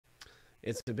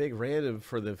It's a big random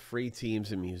for the free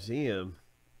teams in museum.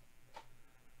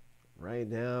 Right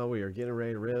now, we are getting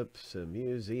ready to rip some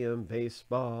museum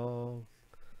baseball.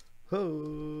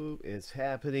 Oh, it's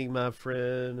happening, my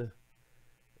friend.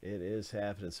 It is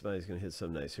happening. Somebody's going to hit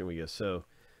something nice. Here we go. So,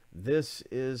 this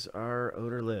is our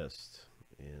owner list.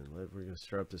 And we're going to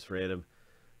start up this random.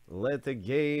 Let the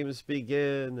games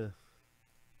begin.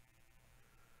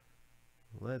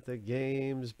 Let the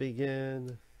games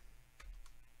begin.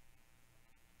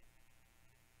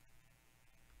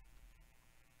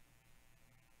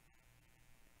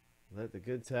 Let the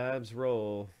good times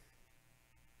roll.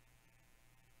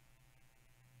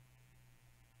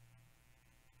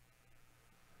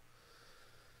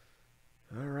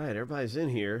 All right, everybody's in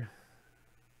here.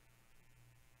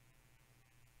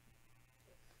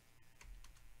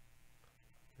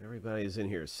 Everybody's in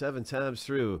here. 7 times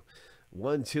through.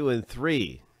 1, 2, and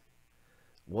 3.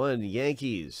 1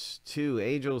 Yankees, 2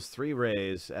 Angels, 3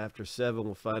 Rays. After 7,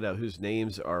 we'll find out whose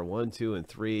names are 1, 2, and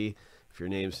 3. If your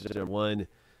name's number 1,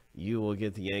 you will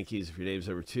get the Yankees. If your name's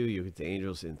number 2, you'll get the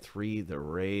Angels. And 3, the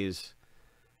Rays.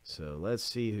 So let's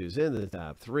see who's in the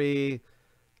top 3.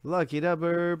 Lucky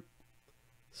number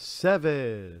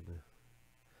 7.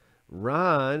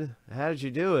 Ron, how did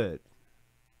you do it?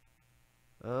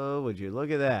 Oh, would you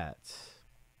look at that?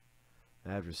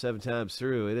 After 7 times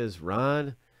through, it is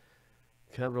Ron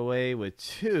coming away with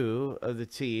 2 of the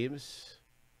teams.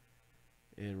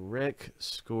 And Rick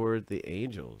scored the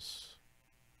Angels.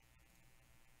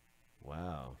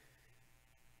 Wow.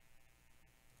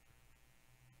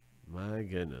 My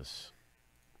goodness.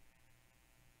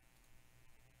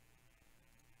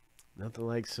 Nothing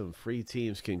like some free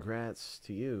teams. Congrats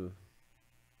to you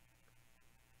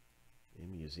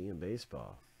in museum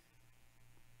baseball.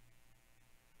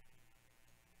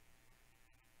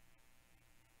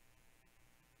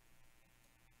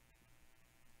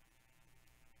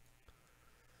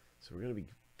 So we're going to be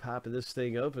popping this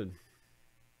thing open.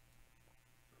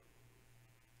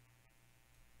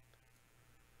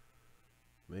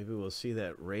 Maybe we'll see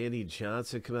that Randy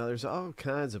Johnson come out. There's all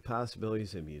kinds of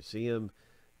possibilities in museum.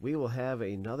 We will have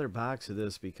another box of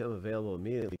this become available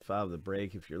immediately following the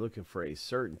break. If you're looking for a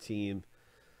certain team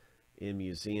in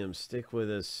museum, stick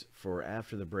with us for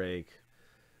after the break,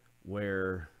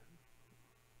 where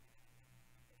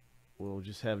we'll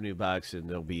just have a new box and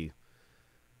there'll be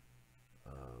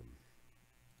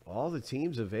all the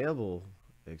teams available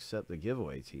except the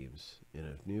giveaway teams in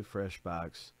a new fresh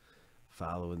box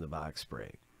following the box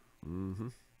break.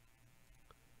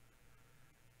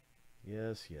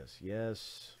 Yes, yes,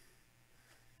 yes.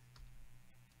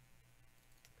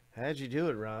 How'd you do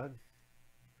it, Rod?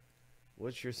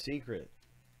 What's your secret?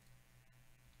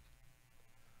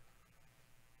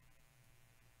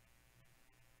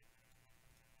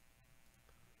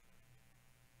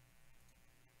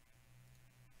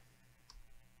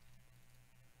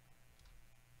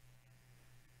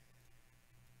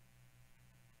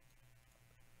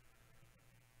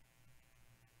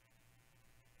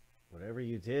 Whatever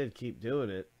you did, keep doing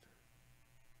it.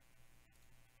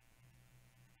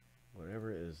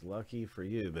 Whatever is lucky for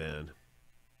you, man.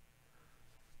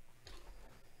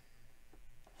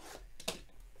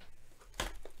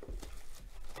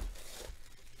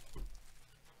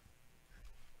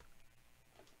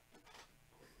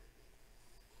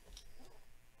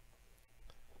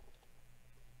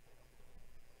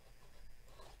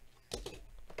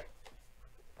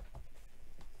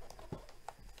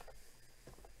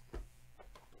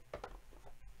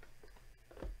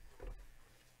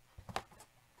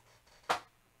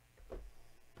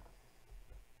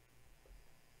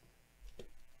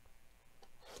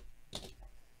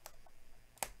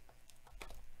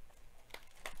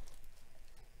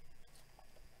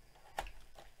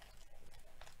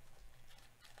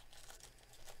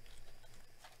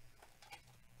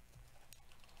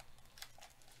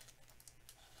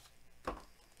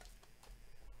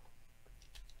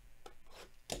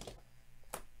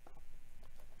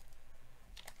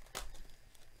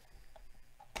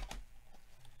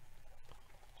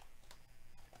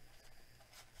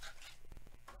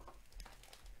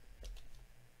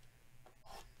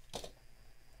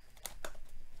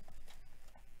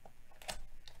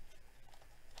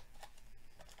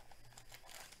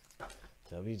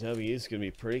 WWE is going to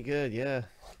be pretty good, yeah.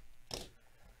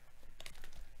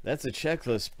 That's a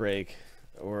checklist break,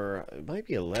 or it might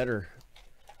be a letter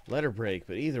break,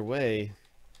 but either way,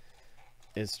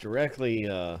 it's directly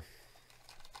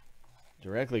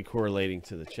correlating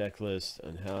to the checklist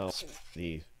and how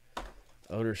the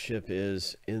ownership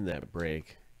is in that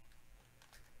break.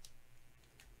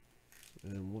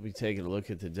 And we'll be taking a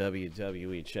look at the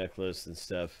WWE checklist and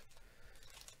stuff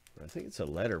I think it's a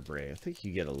letter break. I think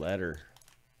you get a letter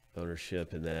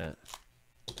ownership in that.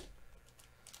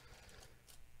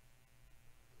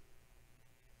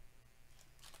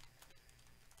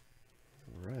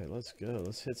 All right, let's go.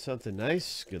 Let's hit something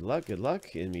nice. Good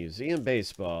luck in museum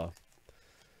baseball.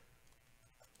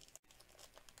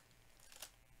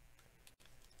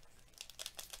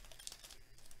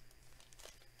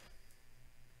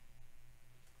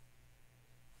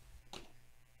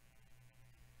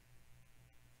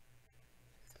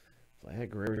 Vlad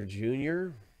Guerrero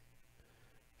Jr.,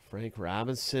 Frank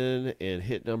Robinson, and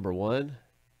hit number 1.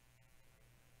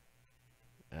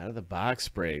 Out of the box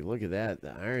break. Look at that.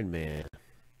 The Iron Man.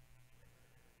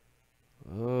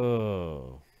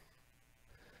 Oh.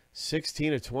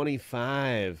 16 of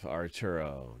 25,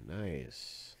 Arturo.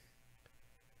 Nice.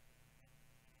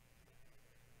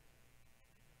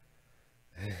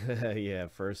 Yeah,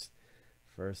 first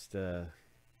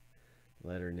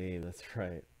letter name. That's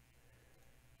right.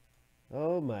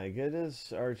 Oh my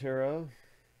goodness, Arturo.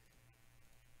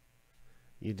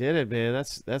 You did it, man.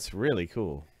 That's really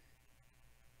cool.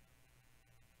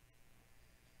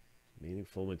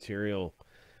 Meaningful material.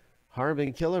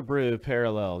 Harbin Killebrew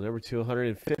parallel, number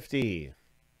 250.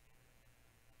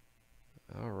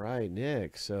 All right,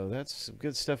 Nick. So that's some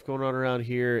good stuff going on around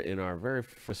here in our very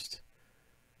first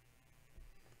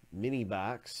mini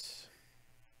box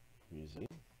museum.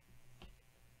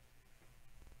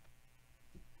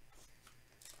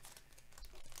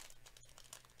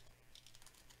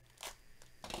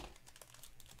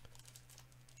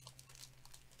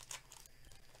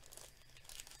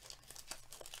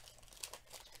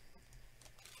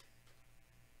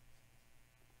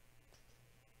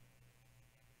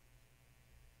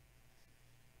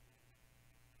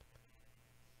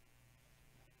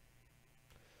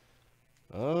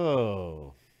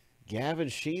 Oh, Gavin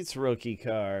Sheets rookie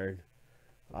card,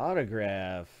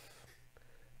 autograph.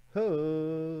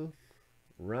 Oh,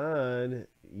 Ron,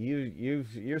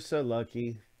 you're so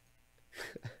lucky.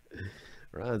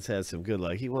 Ron's had some good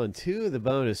luck. He won 2 of the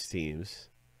bonus teams,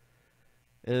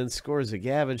 and scores a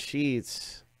Gavin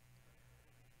Sheets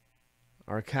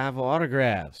archival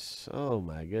autographs. Oh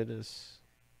my goodness,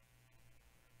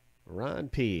 Ron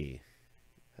P.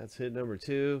 That's hit number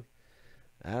 2.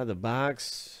 Out of the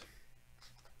box.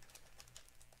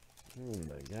 Oh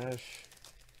my gosh.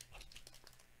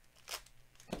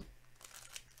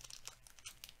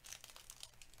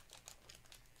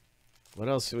 What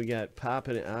else do we got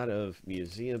popping out of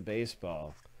museum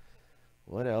baseball?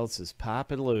 What else is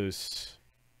popping loose?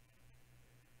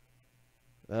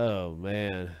 Oh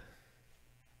man.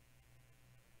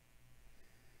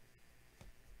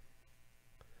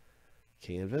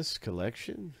 Canvas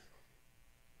collection.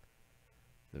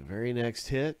 The very next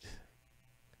hit.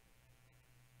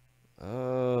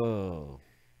 Oh.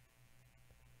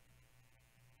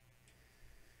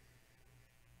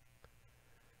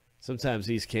 Sometimes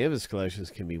these canvas collections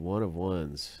can be one of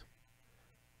ones.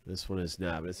 This one is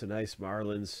not, but it's a nice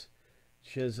Marlins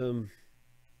Chisholm.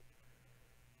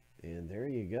 And there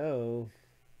you go.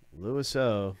 Louis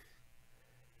O.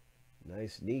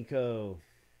 Nice Nico.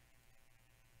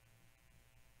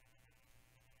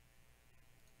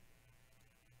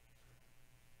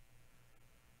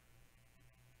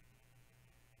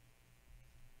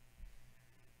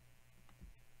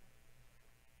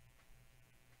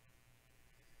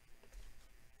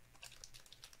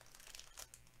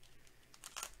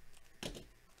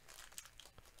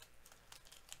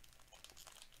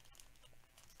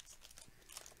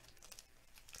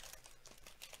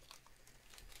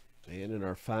 And in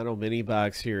our final mini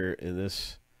box here in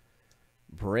this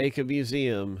break of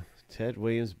museum, Ted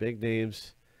Williams, big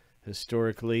names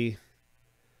historically.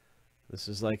 This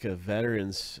is like a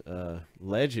veterans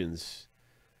legends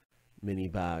mini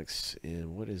box.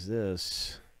 And what is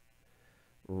this?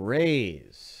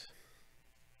 Rays.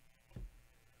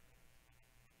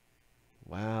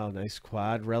 Wow, nice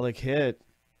quad relic hit.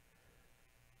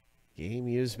 Game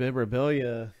used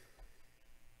memorabilia.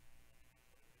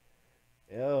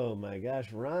 Oh my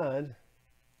gosh, Ron.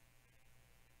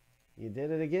 You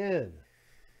did it again.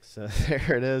 So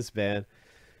there it is, man.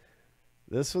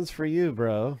 This one's for you,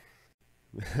 bro.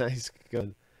 Nice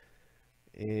going.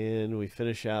 And we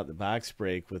finish out the box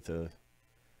break with a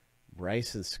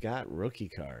Bryson Scott rookie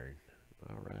card.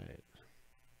 All right.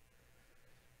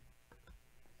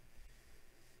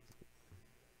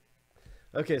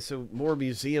 Okay, so more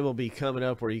museum will be coming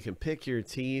up where you can pick your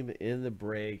team in the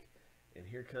break. And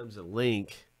here comes a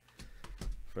link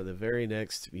for the very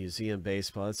next museum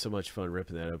baseball. It's so much fun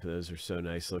ripping that open. Those are so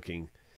nice looking.